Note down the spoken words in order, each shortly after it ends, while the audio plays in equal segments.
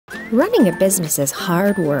Running a business is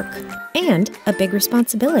hard work and a big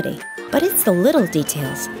responsibility, but it's the little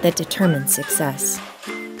details that determine success.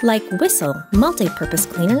 Like Whistle Multi-Purpose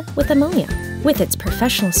Cleaner with Ammonia. With its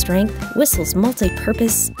professional strength, Whistle's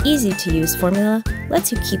multi-purpose, easy-to-use formula lets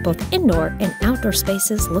you keep both indoor and outdoor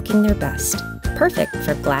spaces looking their best. Perfect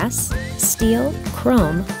for glass, steel,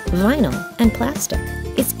 chrome, vinyl, and plastic.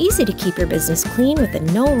 It's easy to keep your business clean with a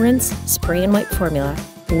no-rinse, spray-and-wipe formula.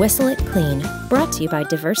 Whistle it clean. Brought to you by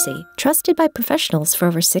Diversey, trusted by professionals for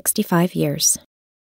over 65 years.